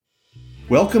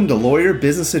Welcome to Lawyer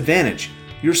Business Advantage,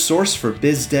 your source for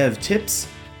biz dev tips,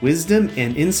 wisdom,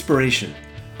 and inspiration.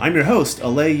 I'm your host,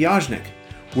 Alay Yajnik.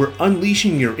 We're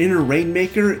unleashing your inner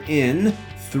rainmaker in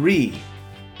 3,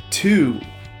 2,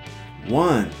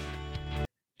 1.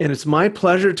 And it's my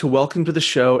pleasure to welcome to the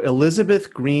show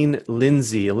Elizabeth Green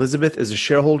Lindsay. Elizabeth is a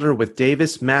shareholder with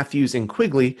Davis, Matthews, and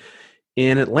Quigley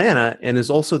in Atlanta and is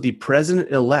also the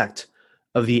president-elect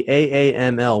of the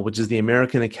AAML, which is the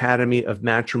American Academy of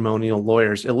Matrimonial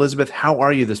Lawyers. Elizabeth, how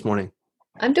are you this morning?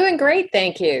 I'm doing great,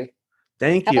 thank you.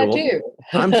 Thank How you. about you?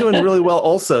 I'm doing really well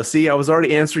also. See, I was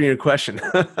already answering your question.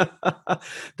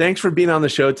 Thanks for being on the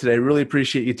show today. Really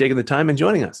appreciate you taking the time and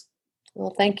joining us.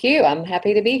 Well, thank you. I'm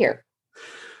happy to be here.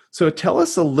 So tell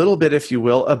us a little bit, if you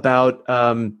will, about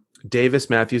Davis,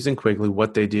 Matthews, and Quigley,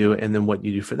 what they do, and then what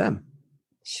you do for them.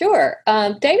 Sure.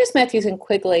 Davis, Matthews, and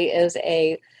Quigley is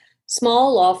a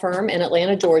small law firm in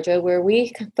Atlanta, Georgia, where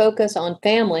we focus on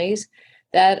families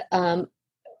that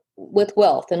with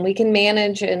wealth, and we can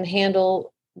manage and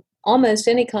handle almost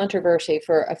any controversy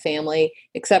for a family,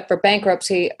 except for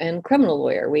bankruptcy and criminal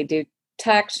lawyer. We do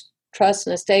tax, trust,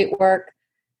 and estate work,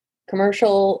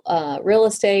 commercial real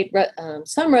estate,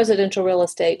 some residential real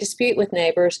estate, dispute with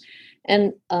neighbors,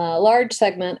 and a large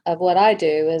segment of what I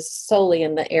do is solely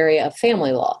in the area of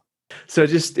family law. So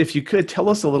just if you could tell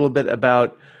us a little bit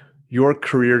about your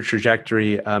career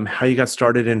trajectory, how you got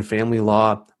started in family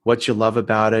law, what you love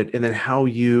about it, and then how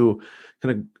you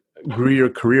kind of grew your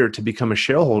career to become a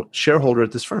shareholder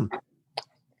at this firm.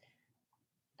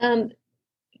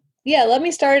 Yeah, let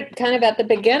me start kind of at the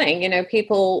beginning. You know,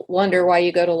 people wonder why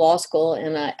you go to law school,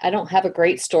 and I don't have a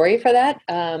great story for that.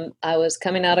 I was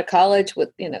coming out of college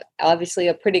with, obviously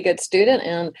a pretty good student,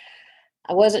 and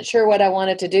I wasn't sure what I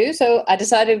wanted to do, so I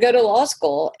decided to go to law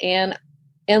school. And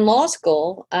in law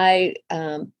school, I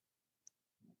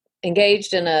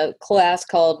engaged in a class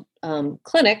called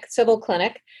Civil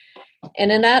Clinic.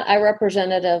 And in that, I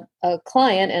represented a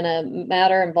client in a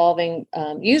matter involving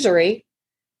usury.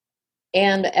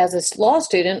 And as a law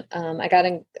student,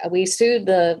 we sued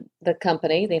the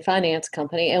company, the finance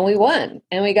company, and we won,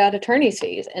 and we got attorney's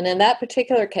fees. And in that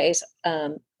particular case,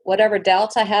 whatever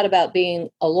doubts I had about being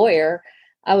a lawyer,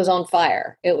 I was on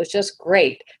fire. It was just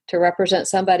great to represent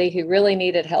somebody who really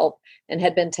needed help and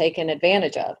had been taken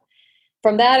advantage of.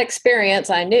 From that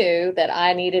experience, I knew that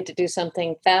I needed to do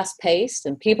something fast-paced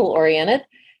and people-oriented.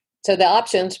 So the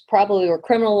options probably were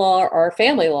criminal law or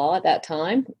family law at that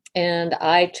time. And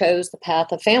I chose the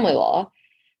path of family law.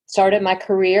 Started my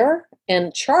career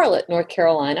in Charlotte, North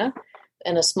Carolina,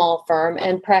 in a small firm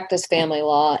and practiced family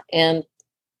law. And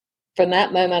from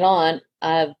that moment on,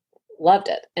 I've loved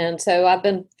it. And so I've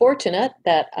been fortunate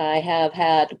that I have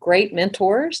had great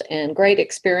mentors and great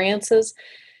experiences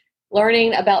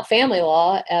learning about family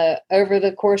law over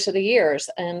the course of the years.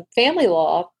 And family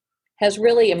law has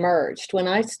really emerged. When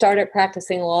I started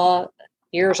practicing law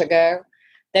years ago,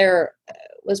 there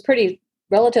was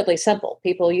relatively simple.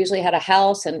 People usually had a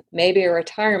house and maybe a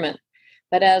retirement.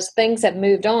 But as things have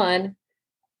moved on,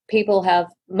 people have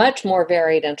much more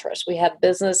varied interests. We have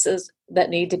businesses that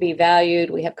need to be valued.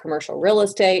 We have commercial real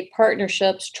estate,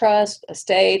 partnerships, trust,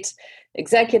 estates,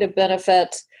 executive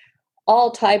benefits,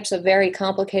 all types of very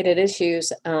complicated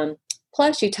issues.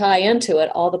 Plus, you tie into it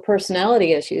all the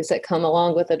personality issues that come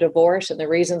along with a divorce and the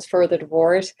reasons for the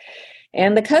divorce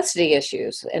and the custody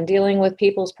issues and dealing with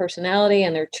people's personality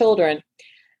and their children.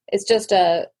 It's just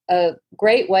a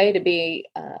great way to be,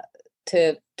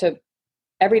 to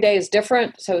every day is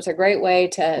different. So it's a great way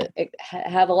to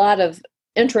have a lot of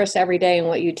interest every day in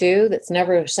what you do. That's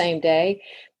never the same day.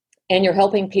 And you're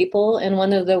helping people in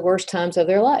one of the worst times of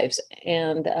their lives.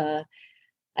 And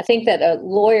I think that a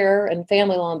lawyer and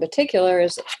family law in particular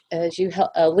is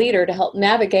a leader to help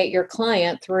navigate your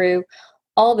client through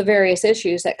all the various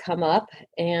issues that come up.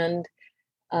 And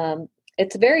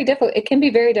it's very difficult. It can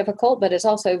be very difficult, but it's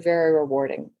also very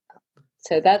rewarding.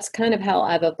 So that's kind of how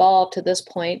I've evolved to this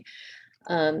point.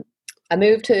 I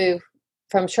moved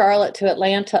from Charlotte to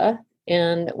Atlanta,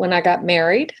 and when I got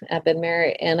married, I've been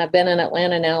married, and I've been in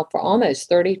Atlanta now for almost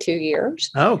 32 years.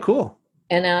 Oh, cool.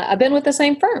 And I've been with the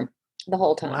same firm the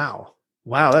whole time.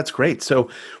 Wow, that's great. So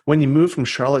when you moved from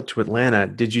Charlotte to Atlanta,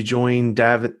 did you join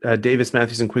Davis,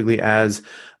 Matthews, and Quigley as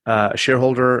a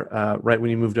shareholder right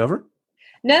when you moved over?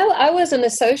 No, I was an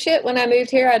associate when I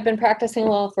moved here. I'd been practicing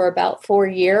law for about 4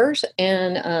 years,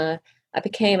 and I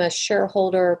became a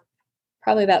shareholder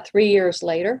probably about 3 years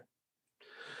later.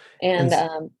 And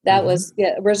that was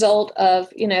a result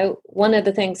of, one of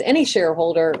the things any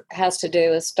shareholder has to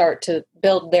do is start to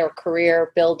build their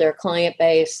career, build their client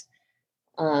base,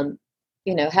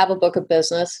 have a book of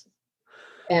business.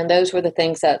 And those were the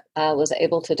things that I was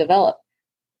able to develop.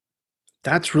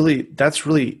 That's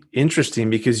really interesting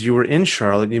because you were in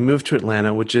Charlotte, you moved to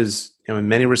Atlanta, which is, in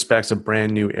many respects a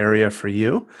brand new area for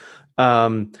you.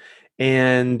 Um,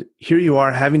 and here you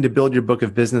are having to build your book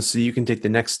of business so you can take the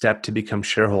next step to become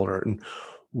shareholder. And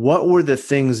what were the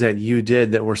things that you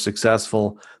did that were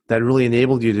successful that really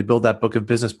enabled you to build that book of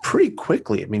business pretty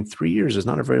quickly? I mean, 3 years is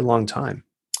not a very long time.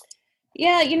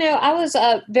 Yeah, I was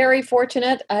very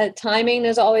fortunate. Timing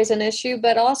is always an issue,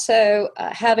 but also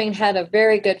having had a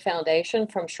very good foundation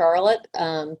from Charlotte,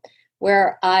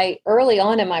 where I early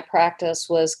on in my practice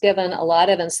was given a lot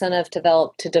of incentive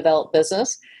to develop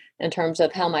business in terms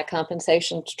of how my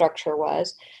compensation structure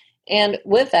was. And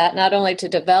with that, not only to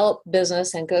develop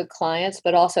business and good clients,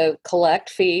 but also collect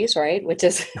fees, right? Which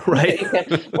is, Right. you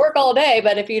can work all day,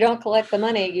 but if you don't collect the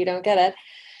money, you don't get it.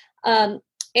 Um,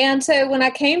 and so when I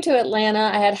came to Atlanta,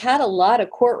 I had had a lot of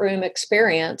courtroom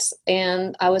experience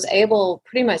and I was able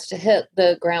pretty much to hit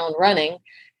the ground running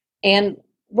and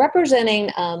representing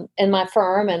in my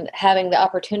firm and having the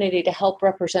opportunity to help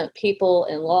represent people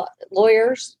in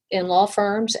lawyers in law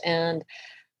firms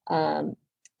um,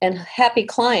 and happy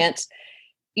clients.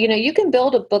 You can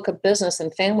build a book of business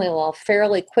in family law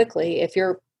fairly quickly if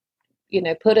you're,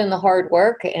 put in the hard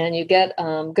work and you get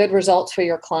good results for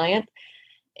your client.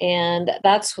 And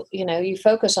that's, you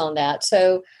focus on that.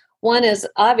 So one is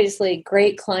obviously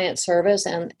great client service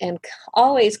and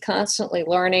always constantly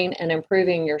learning and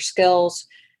improving your skills,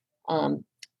 um,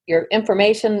 your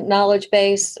information knowledge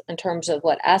base in terms of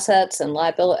what assets and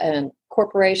liability and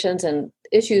corporations and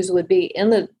issues would be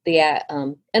in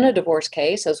in a divorce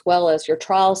case, as well as your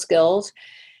trial skills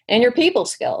and your people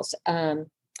skills.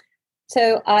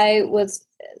 So I was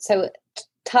so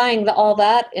tying all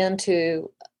that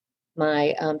into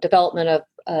my development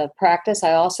of practice.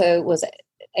 I also was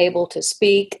able to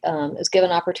speak, was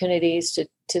given opportunities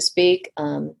to speak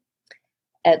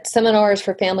at seminars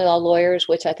for family law lawyers,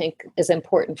 which I think is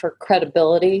important for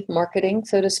credibility marketing,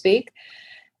 so to speak,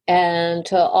 and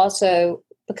to also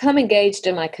become engaged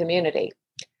in my community.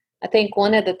 I think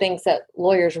one of the things that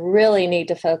lawyers really need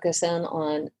to focus in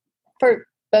on for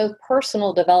both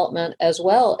personal development as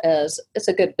well as it's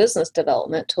a good business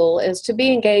development tool is to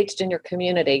be engaged in your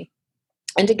community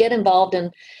and to get involved in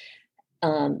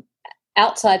um,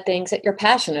 outside things that you're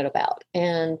passionate about.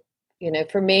 And,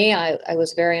 for me, I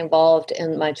was very involved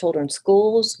in my children's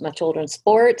schools, my children's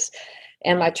sports,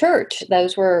 and my church.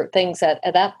 Those were things that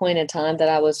at that point in time that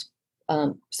I was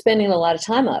spending a lot of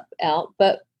time out.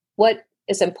 But what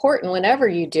is important whenever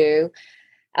you do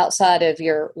outside of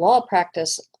your law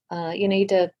practice, you need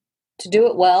to do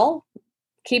it well,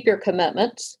 keep your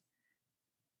commitments,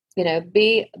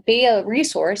 be a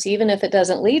resource, even if it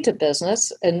doesn't lead to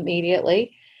business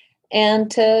immediately, and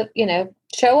to,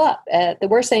 show up. The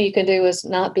worst thing you can do is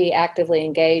not be actively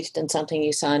engaged in something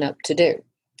you sign up to do.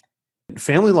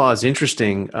 Family law is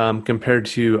interesting compared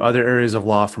to other areas of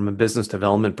law from a business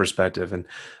development perspective. And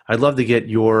I'd love to get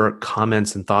your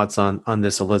comments and thoughts on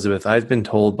this, Elizabeth. I've been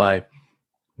told by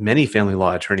many family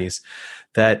law attorneys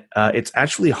that it's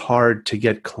actually hard to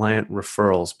get client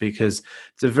referrals because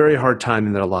it's a very hard time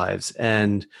in their lives.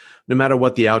 And no matter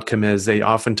what the outcome is, they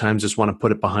oftentimes just want to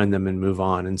put it behind them and move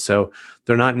on. And so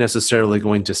they're not necessarily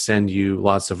going to send you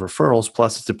lots of referrals.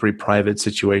 Plus, it's a pretty private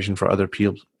situation for other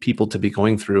people to be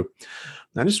going through.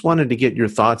 I just wanted to get your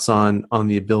thoughts on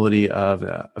the ability of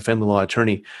a family law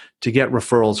attorney to get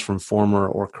referrals from former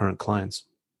or current clients.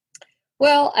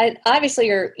 Well, obviously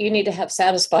you need to have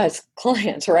satisfied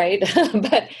clients, right?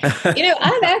 But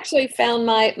I've actually found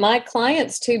my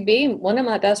clients to be one of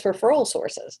my best referral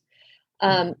sources,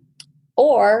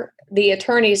 or the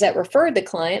attorneys that referred the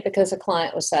client because the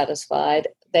client was satisfied.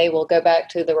 They will go back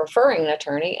to the referring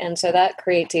attorney, and so that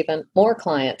creates even more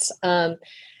clients. I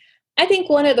think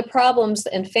one of the problems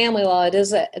in family law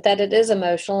that it is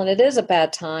emotional and it is a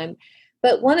bad time,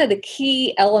 but one of the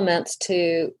key elements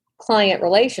to client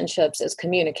relationships is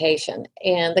communication,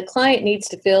 and the client needs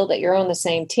to feel that you're on the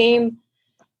same team.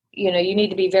 You need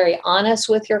to be very honest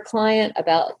with your client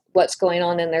about what's going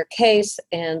on in their case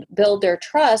and build their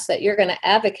trust that you're going to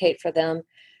advocate for them,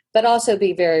 but also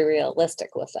be very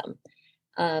realistic with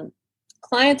them.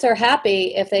 Clients are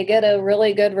happy if they get a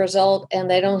really good result and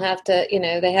they don't have to,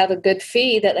 they have a good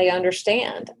fee that they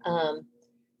understand.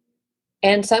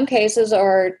 And some cases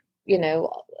are,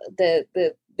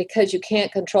 the because you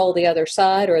can't control the other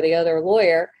side or the other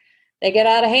lawyer, they get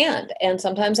out of hand. And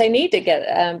sometimes they need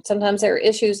to sometimes there are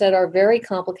issues that are very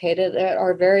complicated, that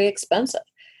are very expensive.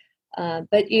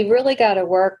 But you really got to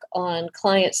work on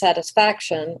client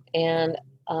satisfaction and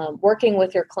working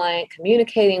with your client,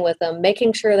 communicating with them,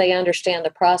 making sure they understand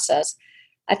the process.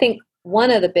 I think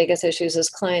one of the biggest issues is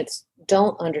clients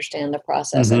don't understand the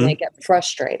process and they get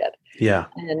frustrated. Yeah.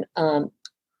 And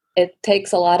it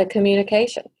takes a lot of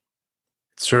communication.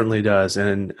 It certainly does.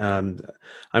 And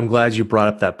I'm glad you brought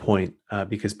up that point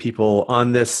because people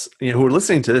on this, who are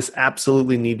listening to this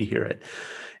absolutely need to hear it.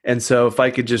 And so if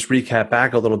I could just recap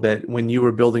back a little bit, when you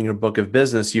were building your book of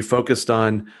business, you focused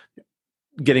on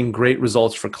getting great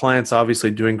results for clients, obviously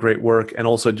doing great work, and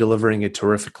also delivering a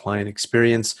terrific client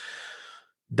experience.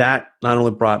 That not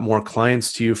only brought more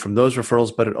clients to you from those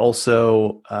referrals, but it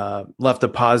also left a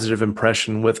positive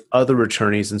impression with other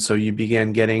attorneys. And so you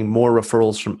began getting more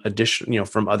referrals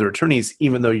from other attorneys,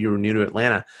 even though you were new to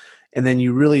Atlanta. And then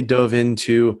you really dove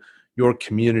into your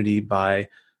community by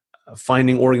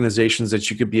finding organizations that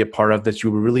you could be a part of that you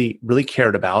really, really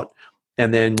cared about.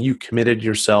 And then you committed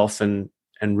yourself and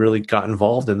really got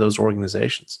involved in those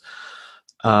organizations.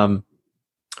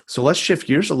 So let's shift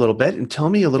gears a little bit and tell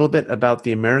me a little bit about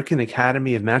the American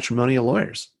Academy of Matrimonial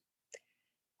Lawyers.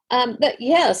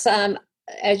 Yes,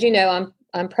 as you know,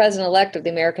 I'm president-elect of the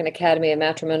American Academy of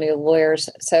Matrimonial Lawyers,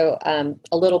 so I'm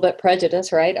a little bit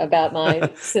prejudiced, right, about my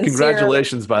sincere...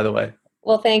 Congratulations, by the way.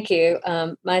 Well, thank you.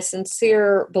 My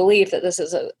sincere belief that this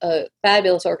is a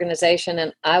fabulous organization,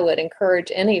 and I would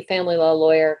encourage any family law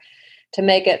lawyer to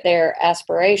make it their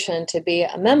aspiration to be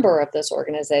a member of this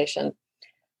organization.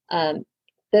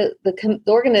 The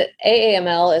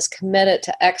AAML is committed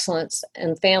to excellence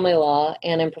in family law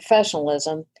and in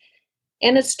professionalism,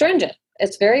 and it's stringent.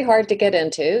 It's very hard to get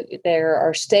into. There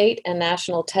are state and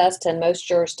national tests in most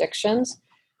jurisdictions,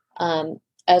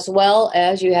 as well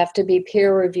as you have to be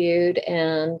peer-reviewed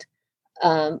and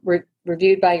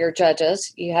reviewed by your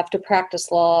judges. You have to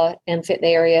practice law in the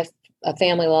area of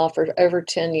family law for over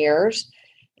 10 years,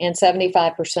 and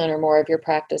 75% or more of your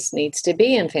practice needs to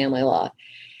be in family law.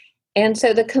 And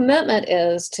so the commitment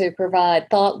is to provide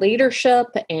thought leadership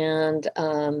and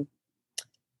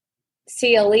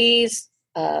CLEs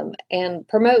and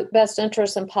promote best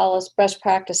interests and best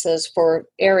practices for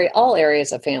all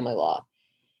areas of family law.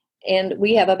 And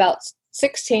we have about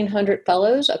 1,600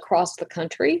 fellows across the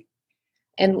country.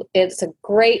 And it's a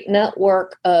great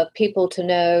network of people to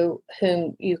know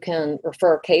whom you can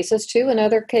refer cases to in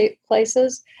other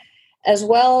places, as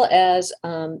well as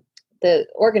the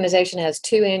organization has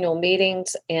 2 annual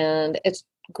meetings, and it's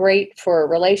great for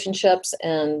relationships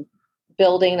and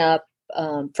building up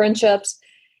friendships.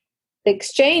 The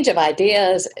exchange of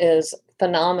ideas is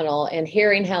phenomenal, and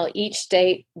hearing how each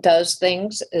state does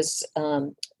things is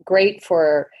great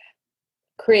for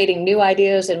creating new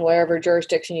ideas in wherever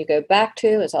jurisdiction you go back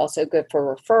to. It's also good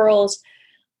for referrals.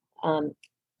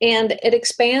 And it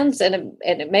expands and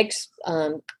it makes,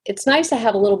 it's nice to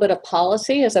have a little bit of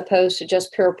policy as opposed to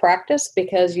just pure practice,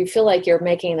 because you feel like you're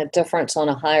making a difference on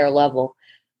a higher level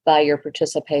by your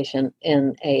participation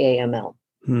in AAML.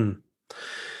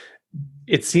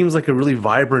 It seems like a really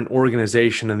vibrant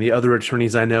organization, and the other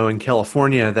attorneys I know in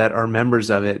California that are members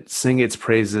of it sing its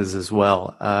praises as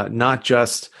well, not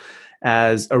just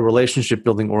as a relationship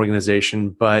building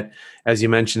organization, but as you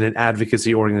mentioned, an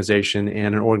advocacy organization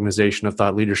and an organization of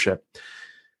thought leadership.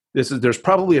 There's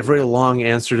probably a very long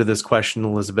answer to this question,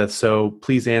 Elizabeth, so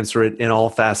please answer it in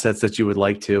all facets that you would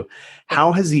like to.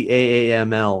 How has the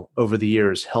AAML over the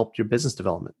years helped your business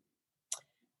development?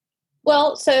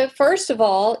 Well, so first of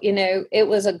all, it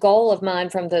was a goal of mine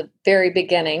from the very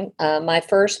beginning. My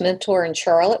first mentor in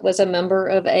Charlotte was a member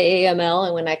of AAML,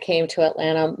 and when I came to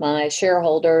Atlanta, my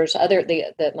shareholders,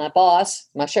 my boss,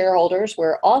 my shareholders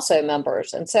were also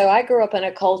members. And so I grew up in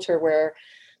a culture where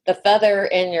the feather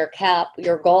in your cap,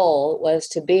 your goal was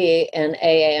to be in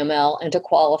AAML and to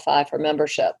qualify for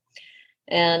membership.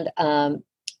 And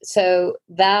so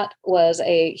that was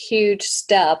a huge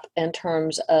step in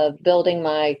terms of building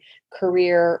my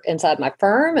career inside my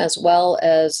firm, as well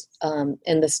as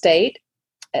in the state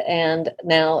and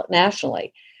now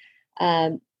nationally.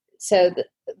 So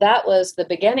that was the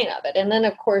beginning of it. And then,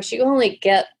 of course, you only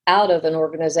get out of an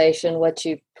organization what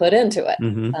you put into it.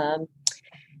 Mm-hmm.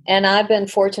 And I've been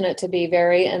fortunate to be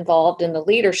very involved in the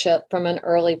leadership from an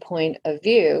early point of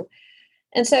view.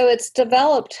 And so it's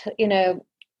developed,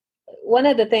 one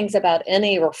of the things about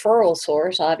any referral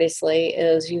source, obviously,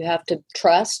 is you have to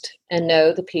trust and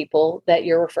know the people that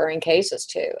you're referring cases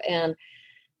to. And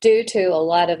due to a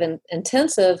lot of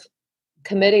intensive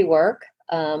committee work,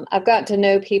 I've gotten to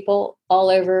know people all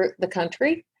over the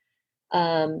country.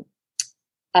 I've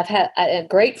had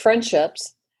great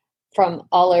friendships from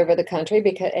all over the country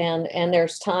and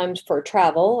there's times for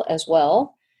travel as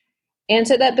well. And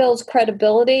so that builds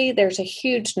credibility. There's a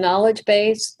huge knowledge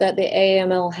base that the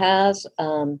AAML has.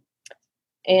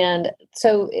 And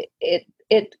so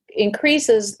it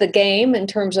increases the game in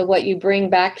terms of what you bring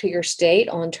back to your state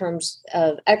on terms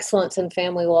of excellence in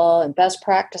family law and best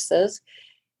practices.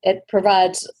 It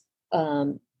provides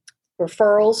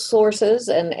referral sources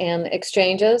and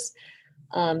exchanges.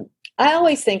 I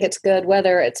always think it's good,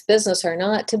 whether it's business or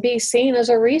not, to be seen as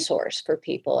a resource for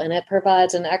people. And it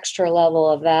provides an extra level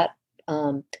of that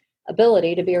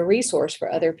ability to be a resource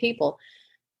for other people.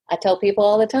 I tell people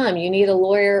all the time, you need a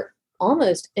lawyer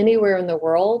almost anywhere in the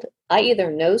world. I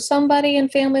either know somebody in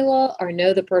family law or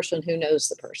know the person who knows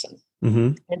the person.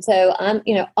 Mm-hmm. And so I'm,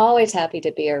 always happy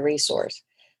to be a resource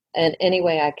in any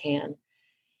way I can.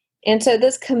 And so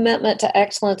this commitment to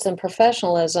excellence and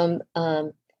professionalism,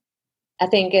 I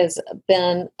think, has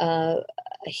been a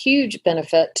huge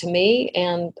benefit to me.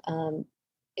 And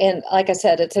like I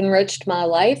said, it's enriched my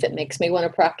life. It makes me want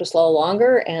to practice law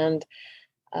longer, and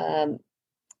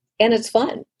it's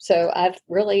fun. So I've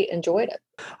really enjoyed it.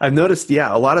 I've noticed,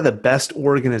 a lot of the best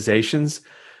organizations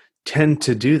tend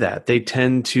to do that. They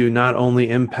tend to not only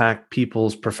impact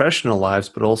people's professional lives,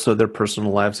 but also their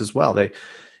personal lives as well. They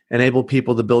enable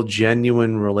people to build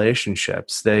genuine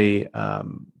relationships. They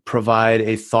provide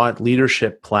a thought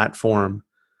leadership platform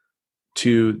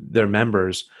to their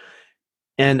members.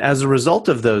 And as a result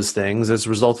of those things, as a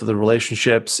result of the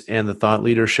relationships and the thought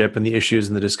leadership and the issues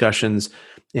and the discussions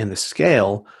and the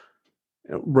scale,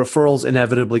 referrals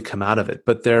inevitably come out of it.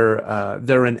 But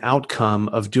they're an outcome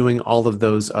of doing all of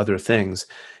those other things.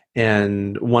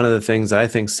 And one of the things that I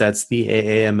think sets the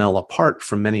AAML apart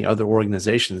from many other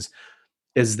organizations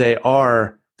is they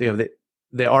are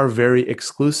very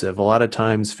exclusive. A lot of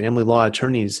times family law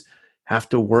attorneys have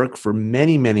to work for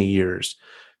many, many years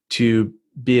to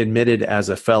be admitted as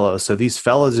a fellow. So these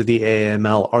fellows of the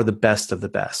AAML are the best of the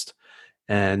best.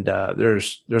 And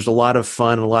there's a lot of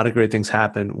fun, a lot of great things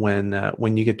happen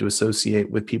when you get to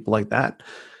associate with people like that.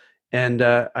 And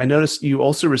I noticed you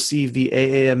also received the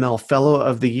AAML Fellow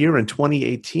of the Year in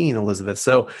 2018, Elizabeth.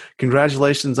 So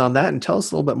congratulations on that. And tell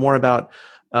us a little bit more about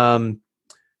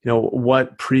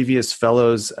what previous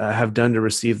fellows have done to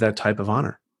receive that type of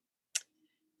honor.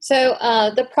 So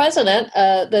the president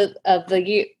of the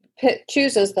year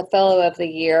chooses the Fellow of the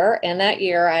Year, and that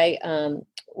year I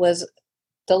was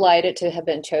delighted to have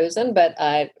been chosen, but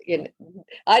I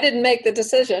didn't make the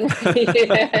decision.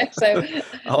 So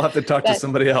I'll have to talk to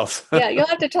somebody else. Yeah, you'll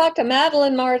have to talk to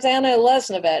Madeline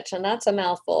Marzano-Lesnevich, and that's a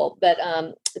mouthful. But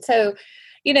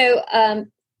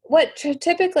what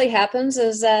typically happens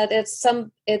is that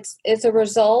it's a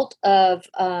result of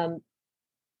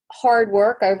hard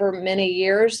work over many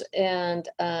years, and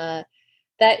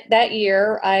that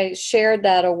year I shared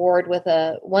that award with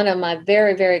one of my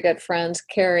very, very good friends,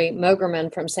 Carrie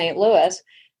Mogerman from St. Louis,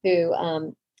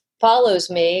 who follows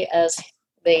me as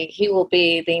he will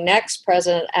be the next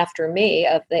president after me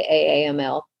of the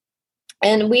AAML.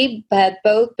 And we had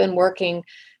both been working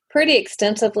pretty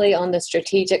extensively on the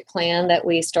strategic plan that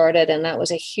we started, and that was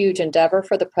a huge endeavor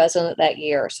for the president that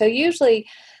year. So usually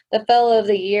the Fellow of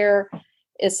the Year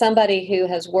is somebody who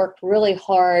has worked really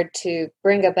hard to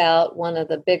bring about one of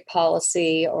the big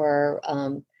policy or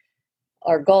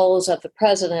goals of the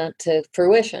president to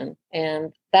fruition,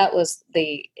 and that was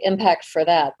the impact for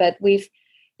that. But it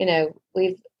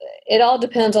all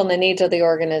depends on the needs of the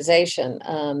organization.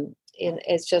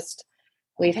 It's just,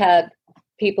 we've had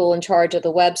people in charge of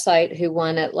the website who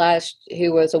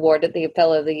who was awarded the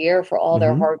Fellow of the Year for all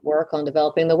their hard work on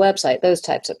developing the website, those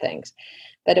types of things.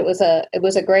 But it was a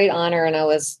great honor, and I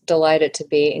was delighted to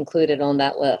be included on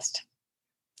that list.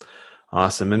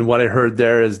 Awesome. And what I heard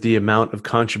there is the amount of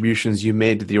contributions you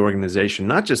made to the organization,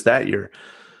 not just that year,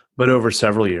 but over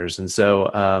several years. And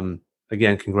so,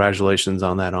 again, congratulations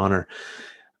on that honor.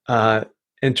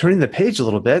 And turning the page a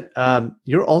little bit,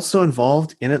 you're also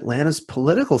involved in Atlanta's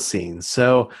political scene.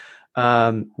 So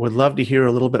would love to hear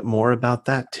a little bit more about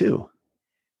that too.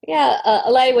 Yeah,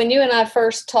 Alay, when you and I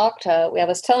first talked, I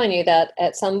was telling you that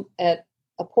at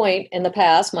a point in the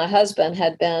past, my husband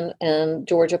had been in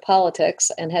Georgia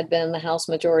politics and had been the House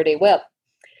Majority Whip.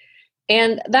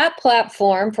 And that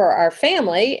platform for our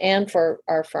family and for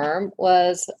our firm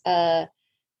was a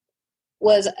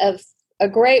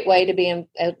great way to be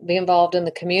involved in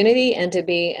the community and to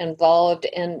be involved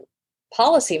in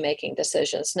policy-making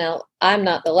decisions. Now, I'm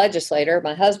not the legislator,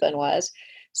 my husband was.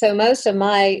 So most of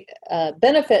my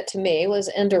benefit to me was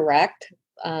indirect,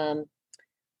 but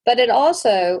it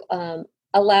also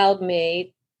allowed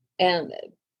me, and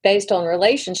based on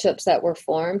relationships that were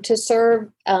formed, to serve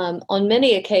on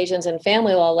many occasions in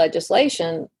family law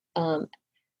legislation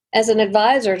as an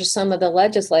advisor to some of the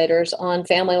legislators on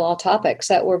family law topics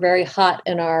that were very hot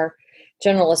in our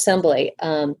General Assembly.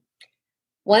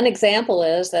 One example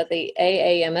is that the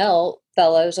AAML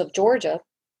Fellows of Georgia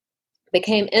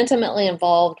became intimately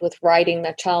involved with writing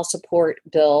the child support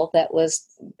bill that was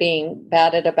being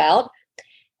batted about.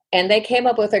 And they came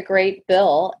up with a great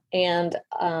bill. And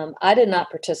I did not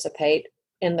participate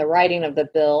in the writing of the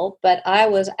bill, but I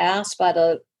was asked by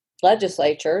the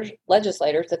legislators,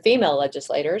 the female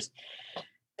legislators,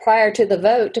 prior to the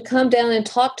vote to come down and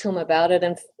talk to them about it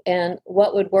and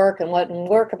what would work and what wouldn't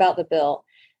work about the bill.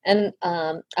 And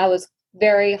I was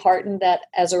very heartened that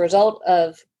as a result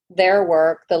of their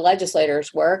work, the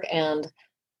legislators' work, and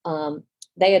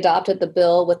they adopted the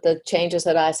bill with the changes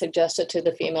that I suggested to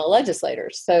the female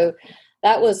legislators. So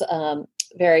that was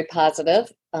very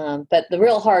positive. But the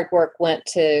real hard work went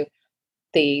to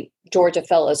the Georgia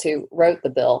fellows who wrote the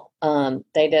bill.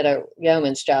 They did a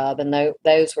yeoman's job, and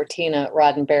those were Tina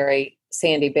Roddenberry,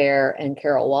 Sandy Bear, and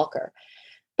Carol Walker.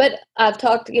 But I've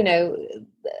talked,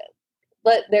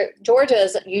 Georgia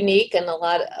is unique in a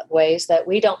lot of ways that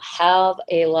we don't have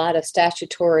a lot of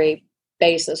statutory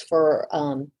basis for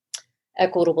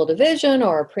equitable division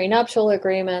or a prenuptial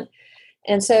agreement.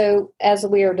 And so as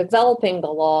we are developing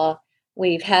the law,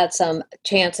 we've had some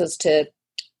chances to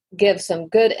give some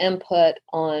good input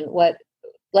on what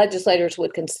legislators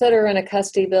would consider in a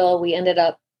custody bill. We ended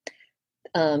up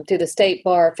through the state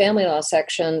bar family law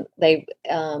section.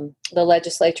 The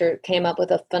legislature came up with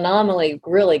a phenomenally,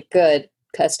 really good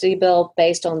custody bill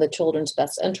based on the children's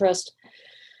best interest.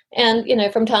 And,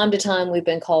 from time to time, we've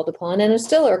been called upon and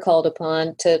still are called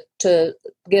upon to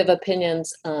give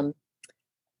opinions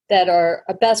that are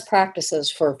best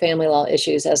practices for family law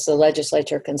issues as the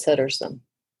legislature considers them.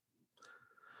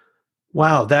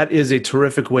 Wow, that is a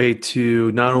terrific way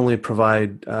to not only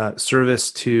provide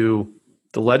service to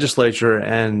the legislature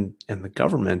and the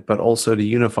government, but also to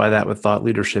unify that with thought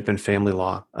leadership in family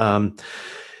law. And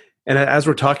as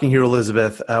we're talking here,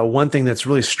 Elizabeth, one thing that's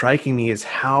really striking me is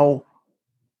how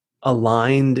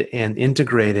aligned and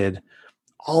integrated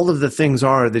all of the things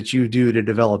are that you do to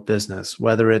develop business,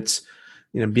 whether it's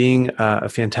being a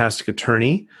fantastic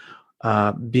attorney,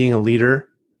 being a leader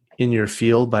in your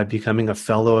field by becoming a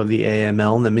fellow of the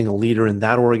AML and then being a leader in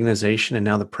that organization and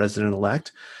now the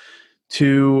president-elect,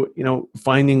 to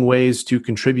finding ways to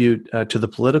contribute to the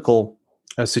political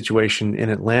situation in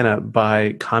Atlanta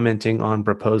by commenting on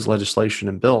proposed legislation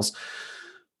and bills.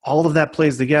 All of that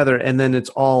plays together, and then it's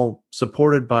all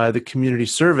supported by the community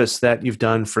service that you've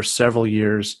done for several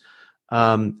years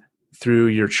through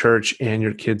your church and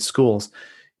your kids' schools.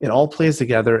 It all plays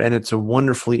together, and it's a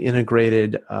wonderfully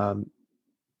integrated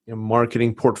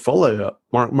marketing portfolio,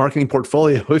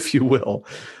 if you will.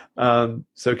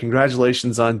 So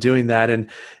congratulations on doing that. And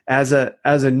as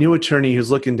a new attorney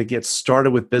who's looking to get started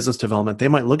with business development, they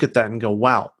might look at that and go,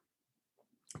 wow,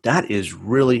 that is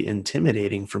really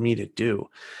intimidating for me to do.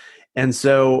 And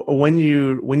so when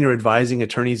you're advising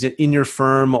attorneys in your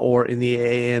firm or in the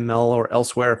AML or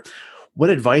elsewhere, what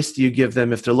advice do you give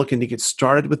them if they're looking to get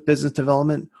started with business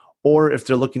development or if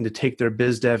they're looking to take their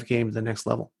biz dev game to the next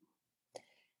level?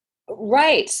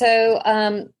 Right. So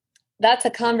that's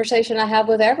a conversation I have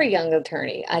with every young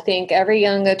attorney. I think every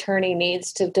young attorney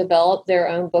needs to develop their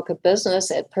own book of business.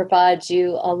 It provides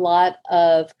you a lot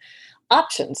of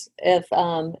options. If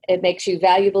it makes you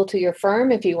valuable to your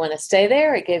firm, if you want to stay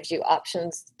there, it gives you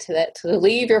options to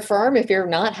leave your firm if you're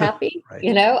not happy. Right.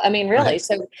 Really. Right.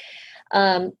 So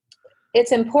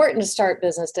it's important to start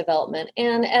business development.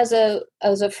 And as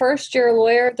a first year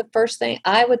lawyer, the first thing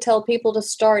I would tell people to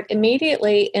start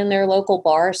immediately in their local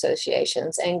bar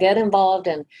associations and get involved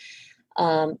in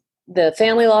the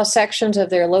family law sections of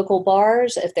their local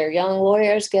bars. If they're young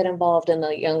lawyers, get involved in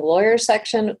the young lawyer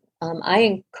section. I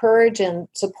encourage and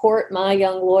support my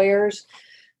young lawyers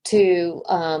to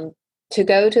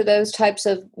go to those types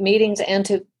of meetings and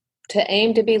to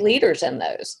aim to be leaders in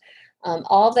those.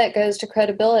 All of that goes to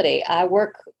credibility.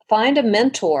 Find a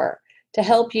mentor to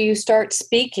help you start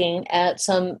speaking at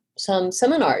some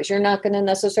seminars. You're not going to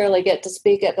necessarily get to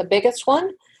speak at the biggest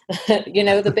one,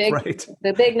 the big, right.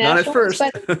 the big national. Not at first.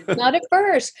 But not at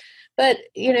first. But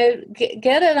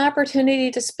get an opportunity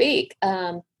to speak.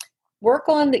 Work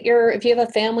on if you have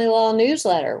a family law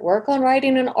newsletter, work on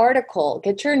writing an article,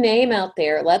 get your name out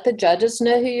there, let the judges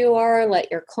know who you are,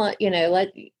 let your client,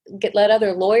 let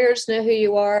other lawyers know who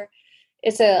you are.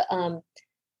 It's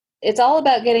all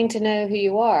about getting to know who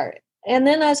you are. And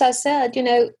then, as I said,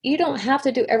 you don't have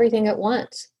to do everything at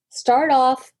once. Start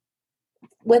off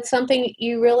with something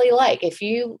you really like. If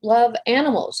you love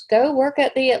animals, go work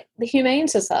at the Humane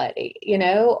Society,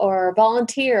 or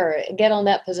volunteer, get on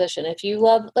that position. If you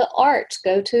love the arts,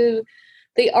 go to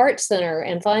the Art Center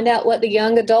and find out what the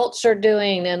young adults are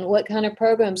doing and what kind of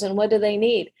programs and what do they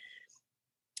need.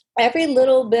 Every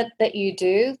little bit that you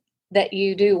do that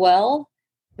you do well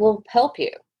will help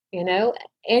you,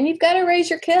 and you've got to raise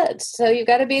your kids. So you've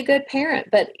got to be a good parent,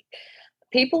 but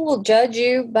people will judge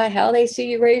you by how they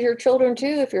see you raise your children too.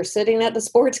 If you're sitting at the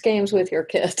sports games with your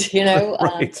kids,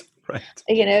 Right. Right.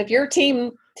 If you're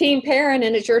team parent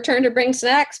and it's your turn to bring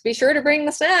snacks, be sure to bring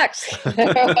the snacks.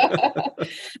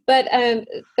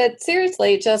 But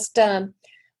seriously, just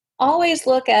always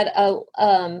look at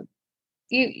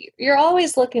you're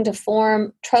always looking to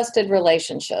form trusted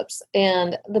relationships,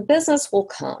 and the business will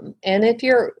come. And if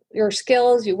your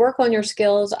skills, you work on your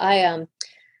skills. I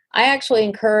actually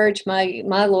encourage my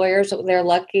lawyers. They're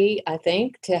lucky, I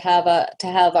think, to have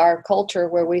our culture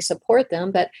where we support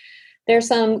them. But there's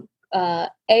some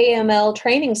AML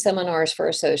training seminars for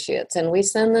associates, and we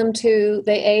send them to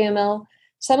the AML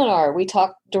seminar. We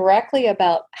talk directly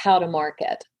about how to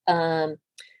market.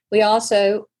 We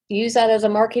also use that as a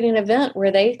marketing event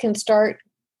where they can start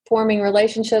forming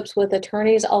relationships with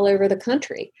attorneys all over the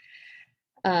country.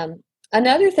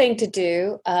 Another thing to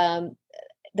do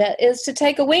that is to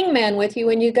take a wingman with you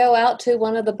when you go out to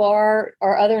one of the bar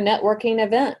or other networking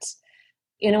events.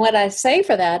 What I say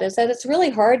for that is that it's really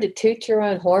hard to toot your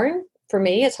own horn. For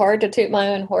me, it's hard to toot my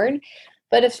own horn.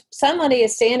 But if somebody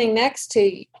is standing next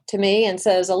to me and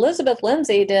says, Elizabeth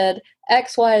Lindsay did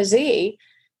X, Y, Z,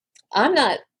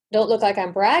 don't look like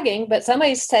I'm bragging, but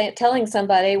somebody's telling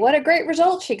somebody what a great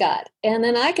result she got. And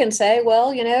then I can say,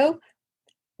 well,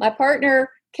 my partner,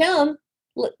 Kim,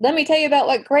 let me tell you about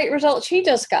what great result she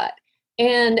just got.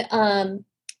 And,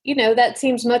 that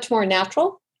seems much more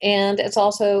natural, and it's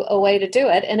also a way to do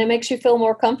it, and it makes you feel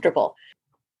more comfortable.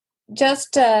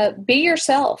 Just be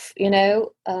yourself,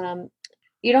 and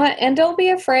don't be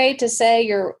afraid to say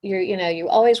you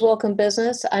always welcome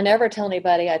business. I never tell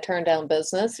anybody I turn down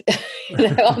business.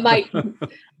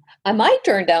 I might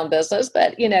turn down business,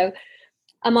 but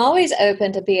I'm always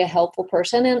open to be a helpful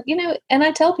person. And, and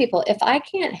I tell people, if I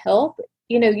can't help,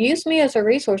 use me as a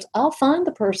resource. I'll find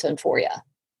the person for you.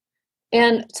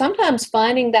 And sometimes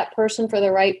finding that person for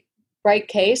the right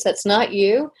case that's not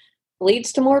you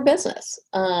leads to more business.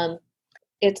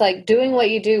 It's like doing what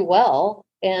you do well,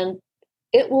 and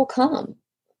it will come.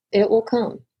 It will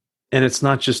come. And it's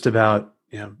not just about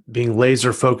being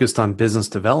laser focused on business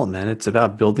development. It's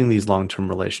about building these long-term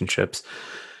relationships.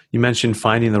 You mentioned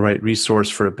finding the right resource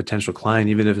for a potential client,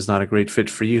 even if it's not a great fit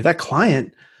for you. That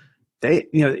client,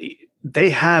 they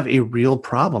have a real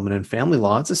problem, and in family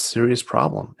law, it's a serious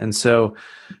problem. And so,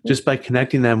 just by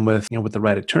connecting them with the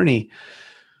right attorney,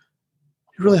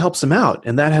 it really helps them out,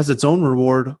 and that has its own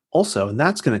reward also, and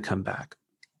that's going to come back.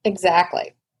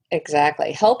 Exactly.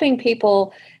 Helping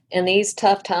people in these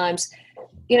tough times.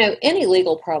 Any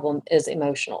legal problem is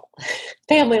emotional.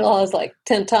 Family law is like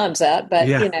 10 times that, but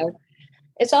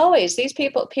it's always these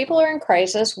people are in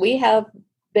crisis. We have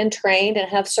been trained and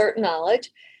have certain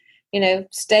knowledge.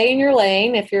 Stay in your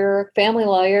lane. If you're a family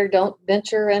lawyer, don't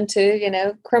venture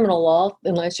into, criminal law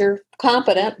unless you're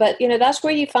competent. But, that's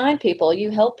where you find people.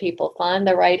 You help people find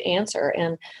the right answer.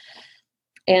 And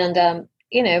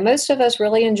most of us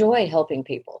really enjoy helping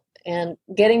people and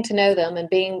getting to know them and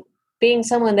being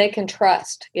someone they can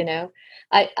trust.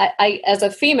 I as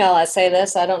a female, I say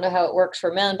this, I don't know how it works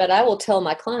for men, but I will tell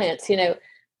my clients,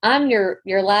 I'm your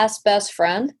last best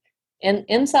friend. And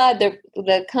inside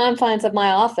the confines of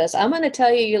my office, I'm going to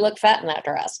tell you look fat in that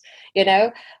dress,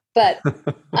 but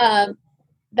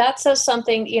that says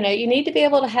something, you need to be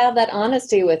able to have that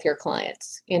honesty with your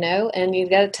clients, and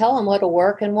you've got to tell them what'll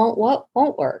work and what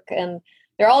won't work. And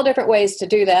there are all different ways to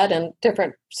do that in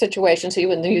different situations. So you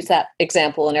wouldn't use that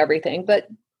example and everything. But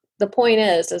the point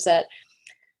is that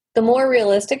the more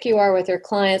realistic you are with your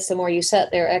clients, the more you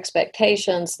set their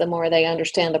expectations, the more they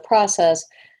understand the process.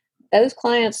 Those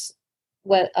clients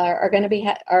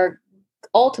are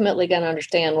ultimately going to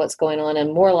understand what's going on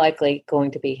and more likely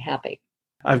going to be happy.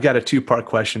 I've got a 2-part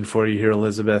question for you here,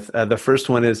 Elizabeth. The first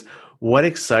one is, what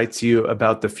excites you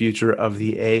about the future of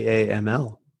the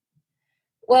AAML?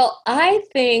 Well, I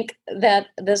think that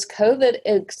this COVID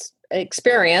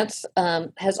experience,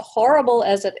 as horrible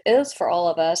as it is for all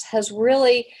of us, has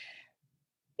really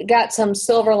got some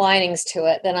silver linings to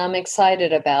it that I'm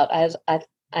excited about. As I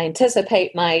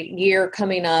anticipate my year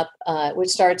coming up, which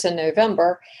starts in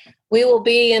November, we will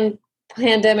be in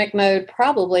pandemic mode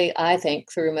probably, I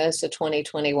think, through most of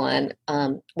 2021,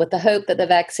 with the hope that the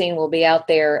vaccine will be out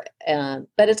there.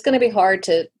 But it's going to be hard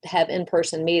to have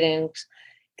in-person meetings,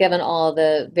 given all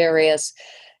the various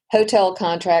hotel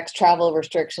contracts, travel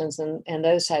restrictions, and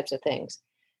those types of things.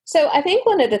 So I think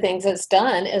one of the things it's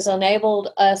done is enabled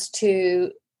us to,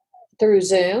 through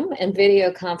Zoom and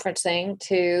video conferencing,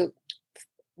 to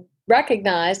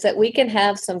recognize that we can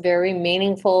have some very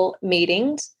meaningful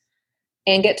meetings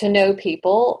and get to know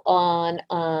people on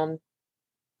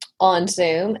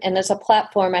Zoom. And it's a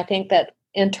platform, I think, that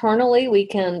internally we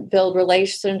can build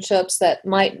relationships that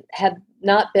might have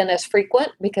not been as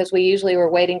frequent because we usually were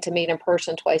waiting to meet in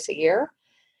person twice a year.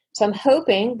 So I'm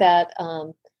hoping that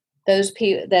the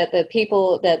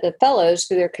fellows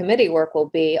through their committee work will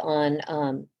be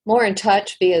on more in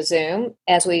touch via Zoom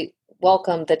as we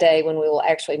welcome the day when we will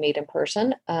actually meet in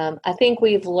person. I think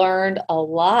we've learned a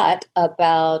lot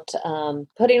about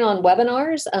putting on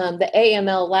webinars. The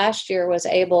AML last year was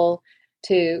able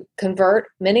to convert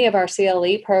many of our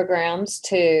CLE programs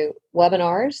to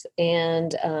webinars,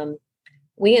 and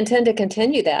we intend to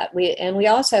continue that. We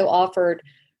also offered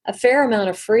a fair amount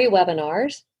of free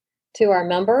webinars to our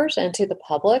members and to the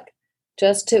public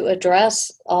just to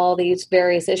address all these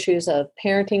various issues of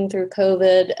parenting through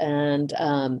COVID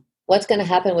and what's going to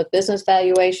happen with business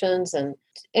valuations and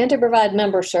to provide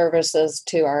member services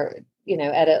to our,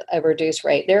 at a reduced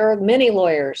rate. There are many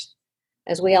lawyers,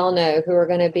 as we all know, who are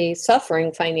going to be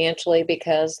suffering financially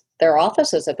because their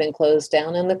offices have been closed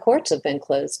down and the courts have been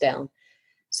closed down.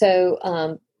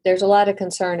 So there's a lot of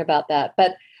concern about that.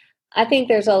 But I think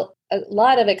there's a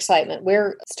lot of excitement.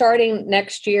 We're starting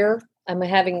next year. I'm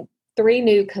having 3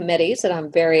 new committees that I'm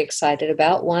very excited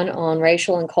about. One on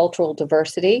racial and cultural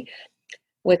diversity,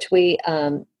 which we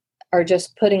are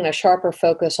just putting a sharper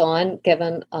focus on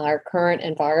given our current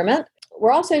environment.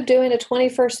 We're also doing a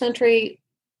 21st century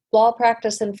law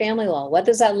practice and family law. What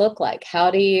does that look like?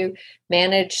 How do you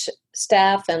manage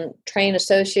staff and train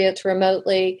associates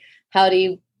remotely? How do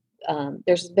you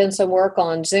there's been some work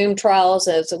on Zoom trials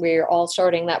as we're all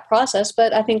starting that process,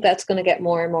 but I think that's going to get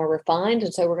more and more refined.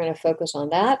 And so we're going to focus on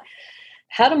that.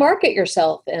 How to market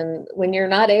yourself and when you're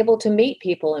not able to meet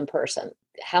people in person.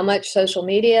 How much social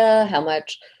media, how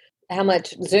much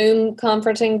Zoom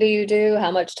conferencing do you do?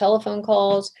 How much telephone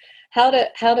calls? How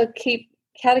to keep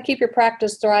your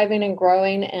practice thriving and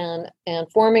growing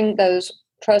and forming those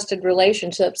trusted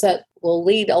relationships that will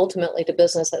lead ultimately to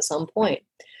business at some point.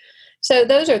 So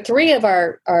those are 3 of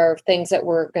our things that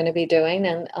we're going to be doing.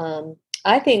 And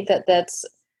I think that's,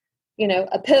 in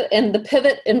the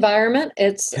pivot environment,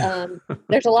 it's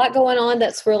there's a lot going on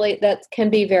that can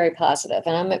be very positive,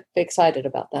 and I'm excited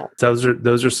about that.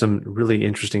 Those are some really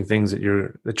interesting things that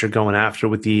you're going after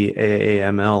with the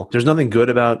AAML. There's nothing good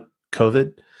about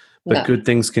COVID, but good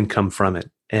things can come from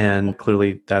it, and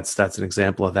clearly that's an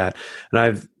example of that.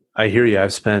 And I hear you.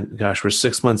 I've spent, we're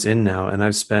 6 months in now, and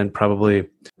I've spent probably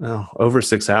over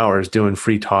 6 hours doing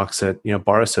free talks at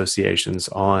bar associations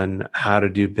on how to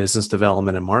do business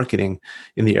development and marketing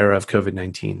in the era of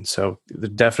COVID-19. So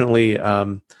definitely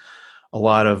a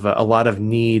lot of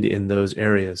need in those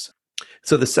areas.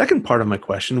 So the second part of my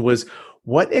question was,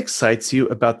 what excites you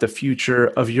about the future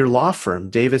of your law firm,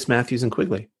 Davis, Matthews and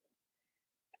Quigley?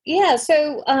 Yeah.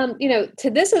 So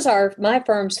this is my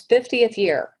firm's 50th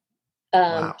year.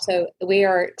 Wow. So we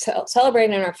are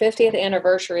celebrating our 50th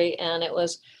anniversary, and it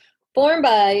was formed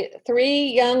by 3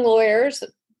 young lawyers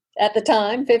at the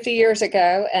time, 50 years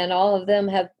ago, and all of them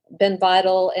have been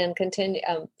vital and continue.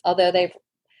 Although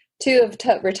 2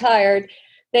 have retired,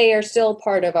 they are still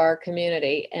part of our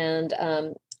community, and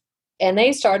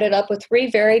they started up with 3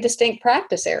 very distinct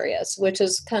practice areas, which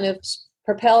has kind of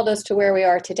propelled us to where we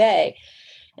are today.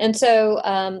 And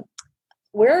so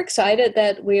we're excited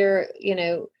that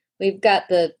we've got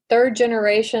the 3rd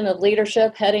generation of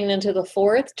leadership heading into the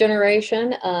 4th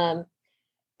generation.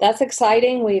 That's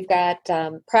exciting. We've got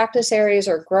practice areas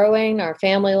are growing. Our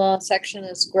family law section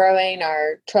is growing.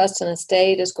 Our trust and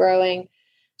estate is growing.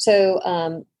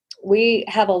 So we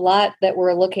have a lot that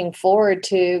we're looking forward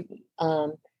to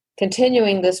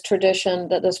continuing this tradition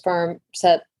that this firm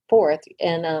set forth.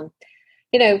 And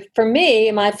for me,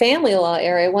 in my family law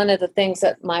area, one of the things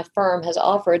that my firm has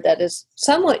offered that is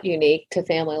somewhat unique to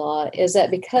family law is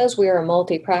that because we are a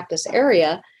multi-practice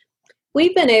area,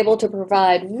 we've been able to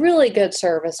provide really good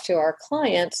service to our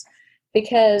clients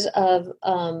because of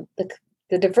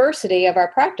the diversity of our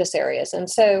practice areas. And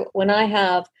so when I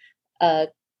have a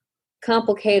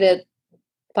complicated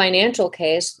financial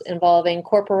case involving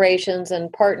corporations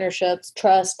and partnerships,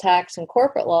 trust, tax, and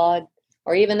corporate law,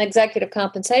 or even executive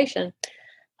compensation,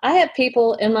 I have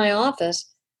people in my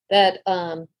office that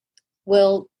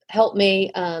will help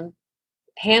me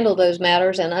handle those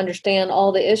matters and understand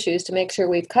all the issues to make sure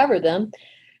we've covered them.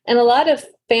 And a lot of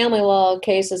family law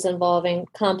cases involving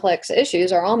complex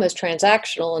issues are almost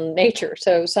transactional in nature.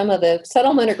 So some of the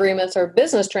settlement agreements are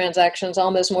business transactions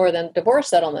almost more than divorce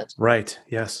settlements. Right.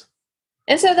 Yes.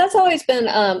 And so that's always been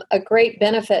a great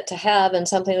benefit to have and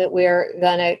something that we're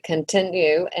going to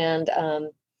continue. And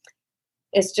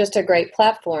it's just a great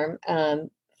platform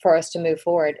for us to move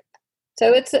forward.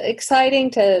 So it's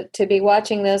exciting to be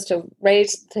watching this, to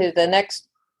raise to the next,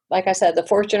 like I said, the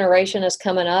fourth generation is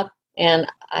coming up. And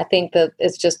I think that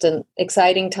it's just an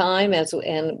exciting time and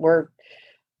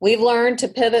we've learned to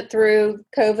pivot through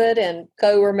COVID and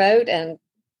go remote, and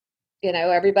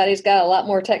everybody's got a lot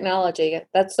more technology.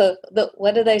 That's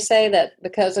what do they say, that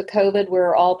because of COVID,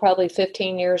 we're all probably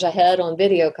 15 years ahead on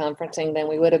video conferencing than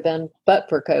we would have been but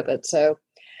for COVID. So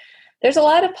there's a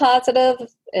lot of positive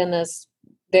in this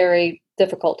very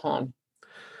difficult time.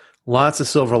 Lots of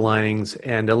silver linings.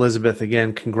 And Elizabeth,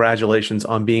 again, congratulations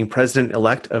on being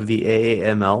president-elect of the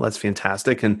AAML. That's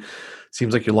fantastic. And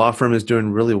seems like your law firm is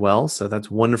doing really well. So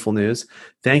that's wonderful news.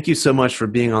 Thank you so much for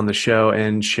being on the show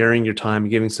and sharing your time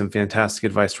and giving some fantastic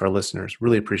advice to our listeners.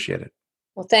 Really appreciate it.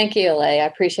 Well, thank you, Alay. I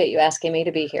appreciate you asking me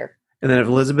to be here. And then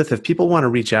Elizabeth, if people want to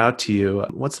reach out to you,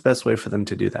 what's the best way for them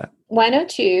to do that? Why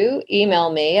don't you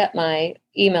email me at my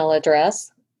email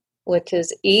address, which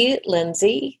is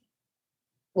elindsey,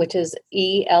 which is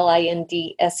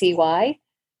ELINDSEY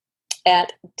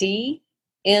at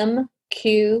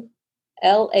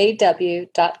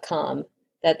DMQLAW.com.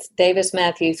 That's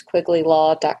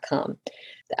DavisMatthewsQuigleyLaw.com.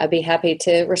 I'd be happy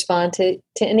to respond to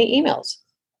any emails.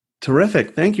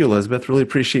 Terrific. Thank you, Elizabeth. Really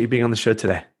appreciate you being on the show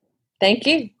today. Thank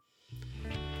you.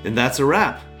 And that's a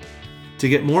wrap. To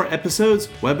get more episodes,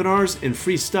 webinars, and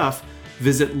free stuff,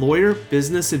 visit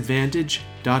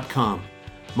LawyerBusinessAdvantage.com.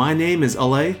 My name is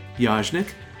Alay Yajnik.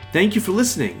 Thank you for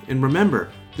listening, and remember,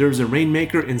 there is a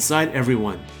rainmaker inside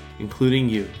everyone, including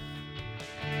you.